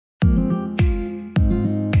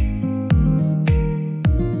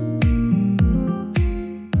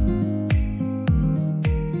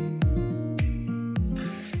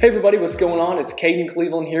Hey everybody, what's going on? It's Caden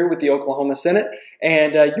Cleveland here with the Oklahoma Senate,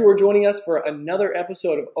 and you are joining us for another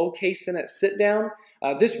episode of OK Senate Sit Down.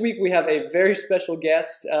 This week we have a very special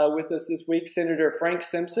guest with us this week, Senator Frank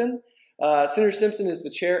Simpson. Senator Simpson is the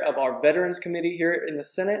chair of our Veterans Committee here in the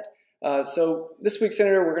Senate. So this week,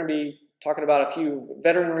 Senator, we're going to be talking about a few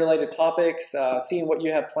veteran-related topics, seeing what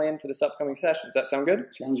you have planned for this upcoming session. Does that sound good?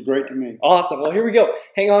 Sounds great to me. Awesome. Well, here we go.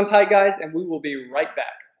 Hang on tight, guys, and we will be right back.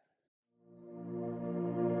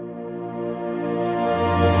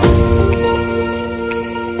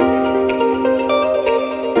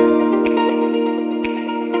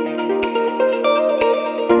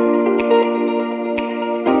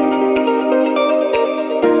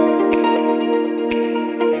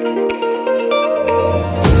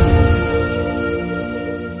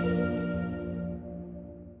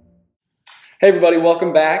 Hey everybody,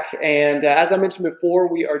 welcome back. And as I mentioned before,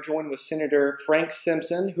 we are joined with Senator Frank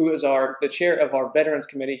Simpson, who is the chair of our Veterans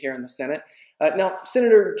Committee here in the Senate. Now,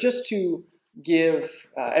 Senator, just to give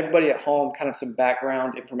everybody at home kind of some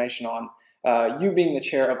background information on you being the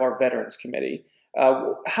chair of our Veterans Committee,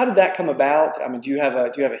 how did that come about? I mean, do you have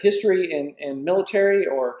a history in military,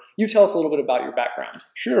 or you tell us a little bit about your background?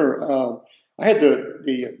 Sure. I had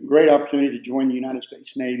the great opportunity to join the United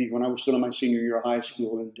States Navy when I was still in my senior year of high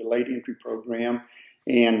school in the delayed entry program,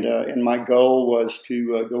 and my goal was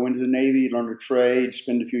to go into the Navy, learn a trade,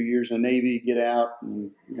 spend a few years in the Navy, get out,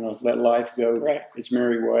 and let life go its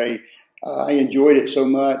merry way. I enjoyed it so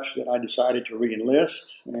much that I decided to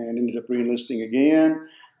re-enlist, and ended up re-enlisting again.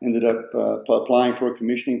 Ended up applying for a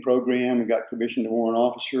commissioning program and got commissioned a warrant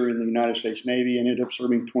officer in the United States Navy. Ended up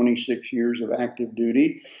serving 26 years of active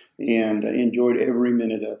duty and enjoyed every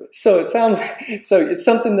minute of it. So it sounds so it's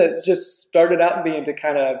something that just started out being to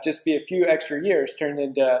kind of just be a few extra years, turned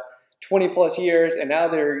into 20 plus years, and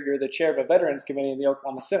now you're the chair of a Veterans Committee in the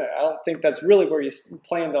Oklahoma Senate. I don't think that's really where you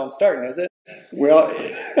planned on starting, is it? Well,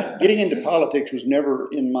 getting into politics was never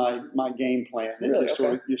in my game plan. It really?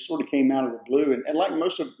 just sort of came out of the blue. And like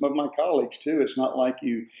most of my colleagues, too, it's not like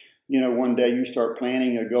one day you start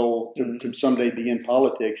planning a goal to someday be in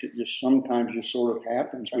politics. It just sometimes just sort of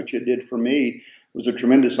happens, which it did for me. It was a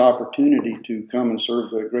tremendous opportunity to come and serve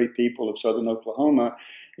the great people of southern Oklahoma.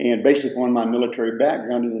 And based upon my military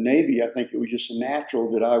background in the Navy, I think it was just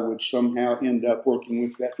natural that I would somehow end up working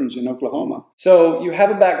with veterans in Oklahoma. So you have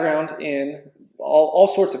a background in all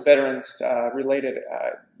sorts of veterans related,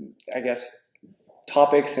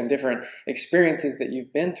 topics and different experiences that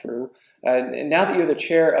you've been through. And now that you're the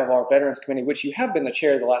chair of our Veterans Committee, which you have been the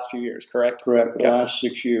chair the last few years, correct? Correct, the last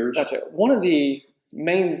 6 years. Gotcha. One of the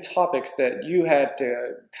main topics that you had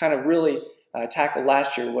to kind of really tackle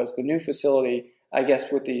last year was the new facility, I guess,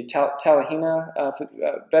 with the Talihina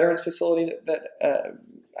Veterans Facility that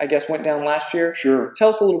I guess went down last year. Sure. Tell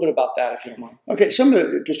us a little bit about that, if you don't mind. Okay,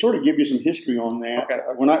 to sort of give you some history on that. Okay.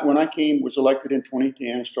 When I was elected in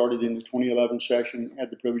 2010, started in the 2011 session, had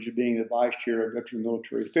the privilege of being the vice chair of Veteran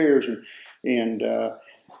Military Affairs, and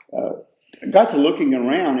got to looking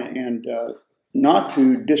around and not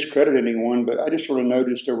to discredit anyone, but I just sort of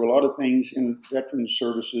noticed there were a lot of things in veterans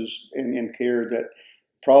services and care that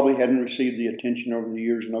probably hadn't received the attention over the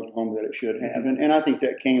years in Oklahoma that it should have. And I think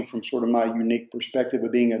that came from sort of my unique perspective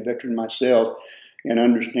of being a veteran myself and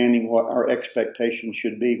understanding what our expectations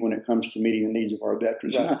should be when it comes to meeting the needs of our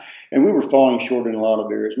veterans. Right. And we were falling short in a lot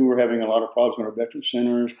of areas. We were having a lot of problems in our veteran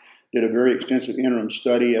centers, did a very extensive interim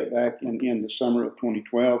study back in the summer of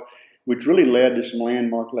 2012, which really led to some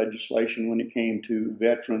landmark legislation when it came to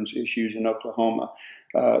veterans issues in Oklahoma.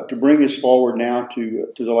 To bring this forward now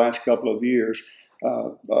to the last couple of years,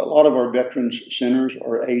 a lot of our veterans centers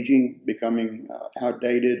are aging, becoming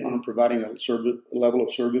outdated, on providing a level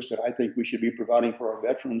of service that I think we should be providing for our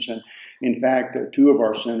veterans. And in fact, two of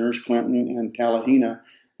our centers, Clinton and Talihina,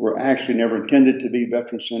 were actually never intended to be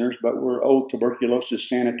veteran centers, but were old tuberculosis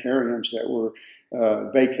sanitariums that were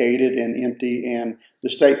vacated and empty, and the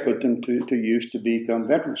state put them to use to become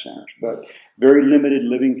veteran centers. But very limited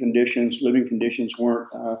living conditions. Living conditions weren't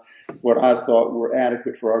what I thought were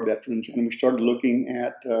adequate for our veterans, and we started looking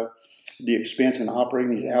at the expense in operating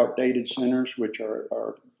these outdated centers, which are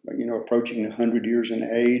approaching 100 years in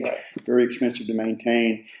age, right. Very expensive to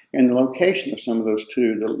maintain, and the location of some of those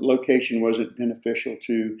too. The location wasn't beneficial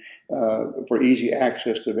for easy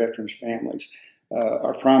access to veterans' families.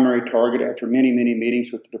 Our primary target, after many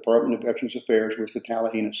meetings with the Department of Veterans Affairs, was the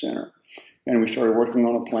Talihina Center, and we started working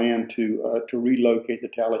on a plan to relocate the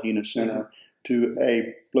Talihina Center to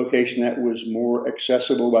a location that was more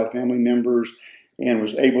accessible by family members and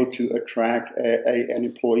was able to attract an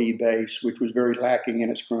employee base, which was very lacking in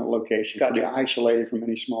its current location. Gotcha. Pretty isolated from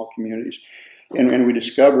many small communities. And we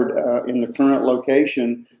discovered in the current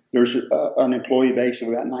location, there's an employee base of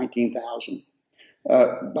about 19,000.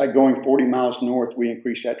 By going 40 miles north, we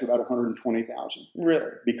increased that to about 120,000.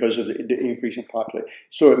 Really? Because of the increase in population.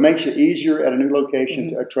 So it makes it easier at a new location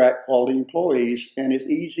to attract quality employees, and it's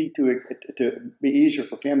easy to be easier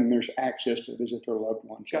for family members access to visit their loved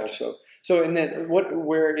ones also. So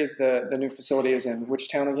where is the new facility is in? Which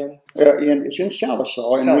town again? It's in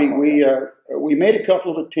Sallisaw, and we made a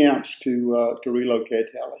couple of attempts to relocate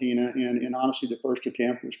to Alahina, and honestly, the first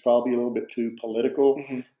attempt was probably a little bit too political,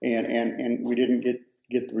 and we didn't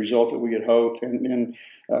get the result that we had hoped. And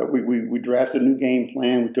we drafted a new game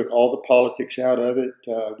plan. We took all the politics out of it,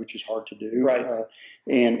 which is hard to do. Right.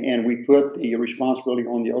 And we put the responsibility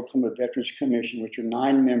on the Oklahoma Veterans Commission, which are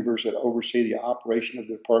 9 members that oversee the operation of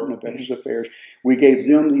the Department of Veterans Affairs. We gave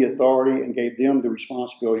them the authority and gave them the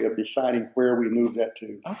responsibility of deciding where we moved that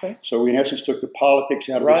to. Okay. So we, in essence, took the politics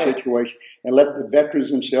out of the situation and let the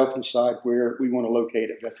veterans themselves decide where we want to locate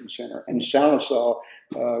a veterans center. And Sallisaw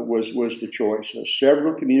was the choice.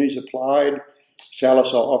 Several communities applied.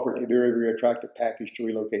 Sallisaw offered a very, very attractive package to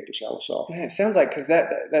relocate to Sallisaw. Man, it sounds like, because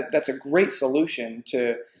that's a great solution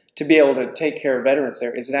to be able to take care of veterans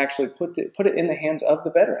there, is it actually put it in the hands of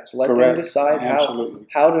the veterans. Let them decide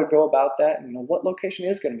how to go about that, and what location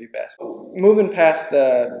is going to be best. Moving past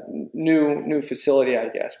the new facility, I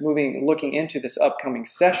guess, looking into this upcoming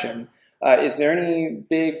session, is there any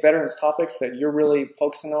big veterans topics that you're really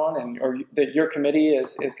focusing on or that your committee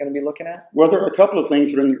is going to be looking at? Well, there are a couple of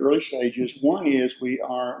things that are in the early stages. One is we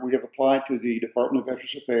have applied to the Department of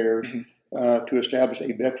Veterans Affairs to establish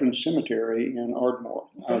a veterans cemetery in Ardmore.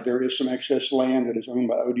 There is some excess land that is owned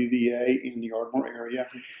by ODVA in the Ardmore area,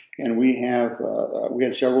 and we had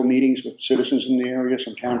several meetings with citizens in the area,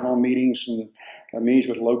 some town hall meetings, and meetings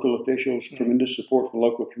with local officials, tremendous support from the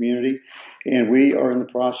local community. And we are in the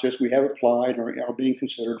process, we have applied or are being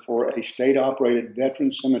considered for a state-operated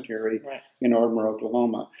veterans cemetery in Ardmore,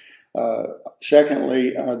 Oklahoma.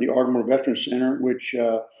 Secondly, the Ardmore Veterans Center, which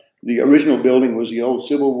the original building was the old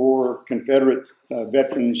Civil War Confederate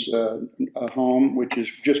veterans home, which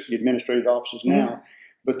is just the administrative offices now.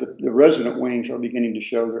 But the resident wings are beginning to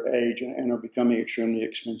show their age and are becoming extremely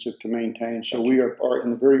expensive to maintain. So we are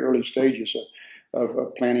in the very early stages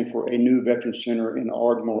of planning for a new veterans center in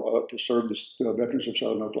Ardmore to serve the veterans of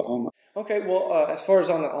Southern Oklahoma. Okay, well, as far as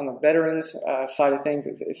on the veterans side of things,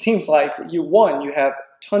 it seems like you have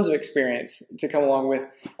tons of experience to come along with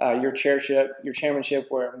your chairmanship,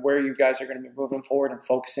 where you guys are going to be moving forward and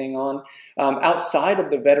focusing on. Outside of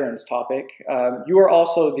the veterans topic, you are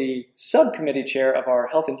also the subcommittee chair of our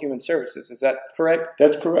Health and Human Services. Is that correct?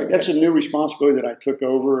 That's correct. That's a new responsibility that I took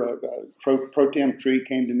over. Pro Tem Tree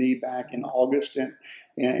came to me back in August,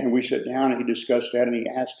 and we sat down and he discussed that, and he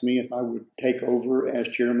asked me if I would take over as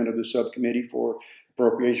chairman of the subcommittee for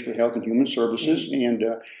appropriation for health and human services. And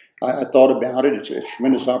I thought about it. It's a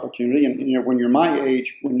tremendous opportunity. And when you're my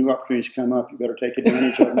age, when new opportunities come up, you better take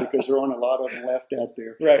advantage of them because there aren't a lot of them left out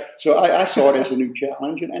there. Right. So I saw it as a new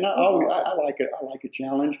challenge, and I like it. I like a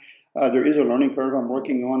challenge. There is a learning curve I'm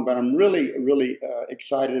working on, but I'm really, really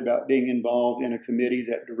excited about being involved in a committee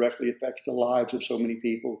that directly affects the lives of so many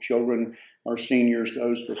people, children, our seniors,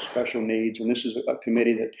 those with special needs. And this is a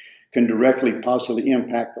committee that can directly positively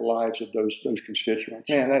impact the lives of those constituents.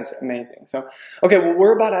 Man, that is amazing. So, okay, well,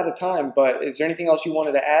 we're about out of time, but is there anything else you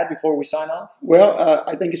wanted to add before we sign off? Well,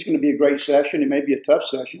 I think it's going to be a great session. It may be a tough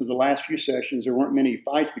session. The last few sessions, there weren't many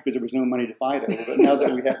fights because there was no money to fight over. But now that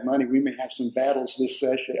we have money, we may have some battles this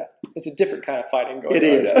session. Yeah, it's a different kind of fighting going on. It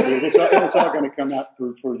is. It's all going to come out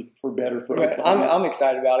for better. I'm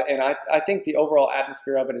excited about it, and I think the overall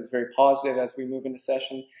atmosphere of it is very positive as we move into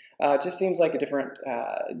session. It just seems like a different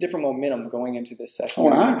momentum going into this session. Oh,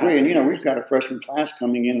 I agree. And, we've got a freshman class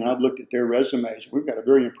coming in, and I've looked at their resumes. We've got a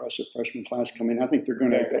very impressive freshman class coming in. I think they're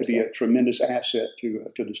going to be a tremendous asset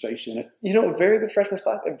to the state senate. Very good freshman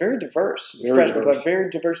class, very diverse.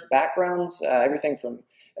 Very diverse backgrounds, everything from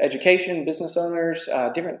education, business owners,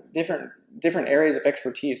 different areas of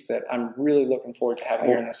expertise that I'm really looking forward to having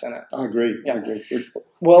here in the Senate. I agree. Yeah. I agree.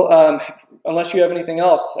 Well, unless you have anything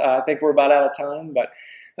else, I think we're about out of time. But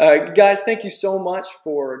guys, thank you so much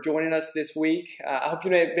for joining us this week. I hope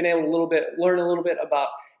you've been able to learn a little bit about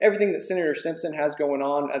everything that Senator Simpson has going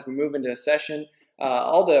on as we move into a session,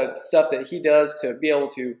 all the stuff that he does to be able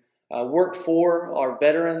to work for our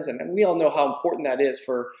veterans, and we all know how important that is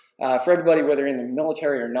for everybody, whether in the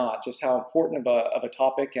military or not. Just how important of a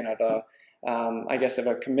topic and of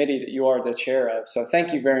a committee that you are the chair of. So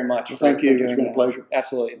thank you very much. Thank you. It's been a pleasure.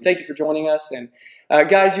 Absolutely. Thank you for joining us. And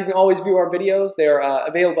guys, you can always view our videos. They are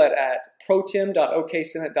available at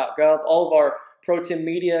protem.oksenate.gov. All of our pro-tem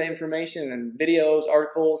media information and videos,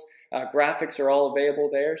 articles, graphics are all available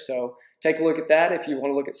there. So take a look at that if you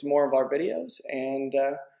want to look at some more of our videos. And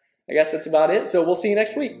I guess that's about it. So we'll see you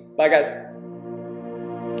next week. Bye, guys.